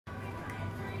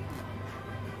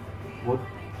What?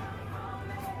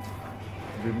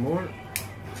 A bit more.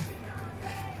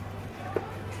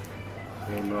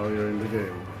 So now you're in the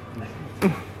game.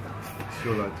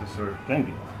 Still like to serve. Thank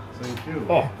you. Thank you.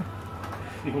 Oh,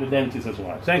 you for the dentist as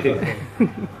well. Thank you.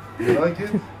 You like it?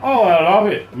 Oh, I love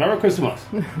it. Merry Christmas.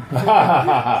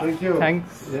 Thank you.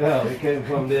 Thanks. Yeah, we came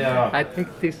from there. I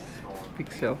take this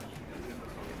picture.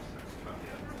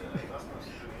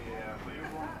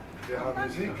 They have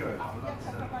musiker.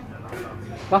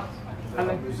 Va? They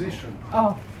have musician.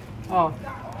 Oh. Oh.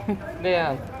 Det är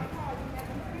han.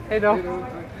 Hej då.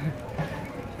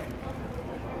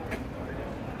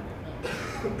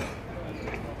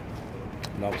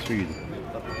 Love Sweden.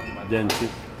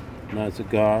 Dentist, nice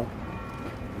cigar.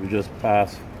 We just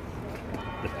passed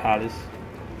the palace.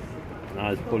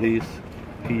 Nice police,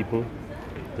 people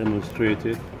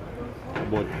demonstrated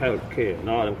about health care and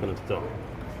all that kind of stuff.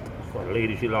 For a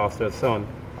lady, she lost her son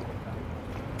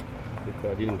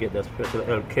because she didn't get that special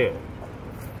health care.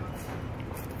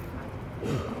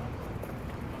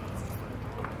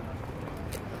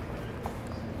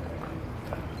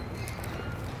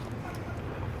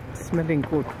 Smelling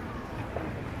good.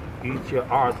 Eat your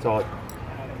heart out.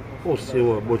 Pussy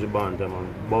or budget bantam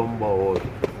and bumbo out.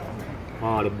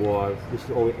 All the boys. This is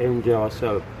how we enjoy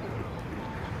ourselves.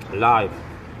 Live.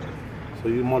 So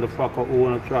you motherfucker who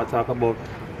wanna try to talk about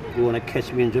you wanna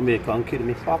catch me in Jamaica and kill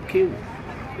me, fuck you.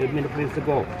 Give me the place to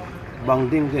go. Bang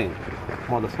ding ding.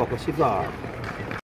 Motherfucker cigar.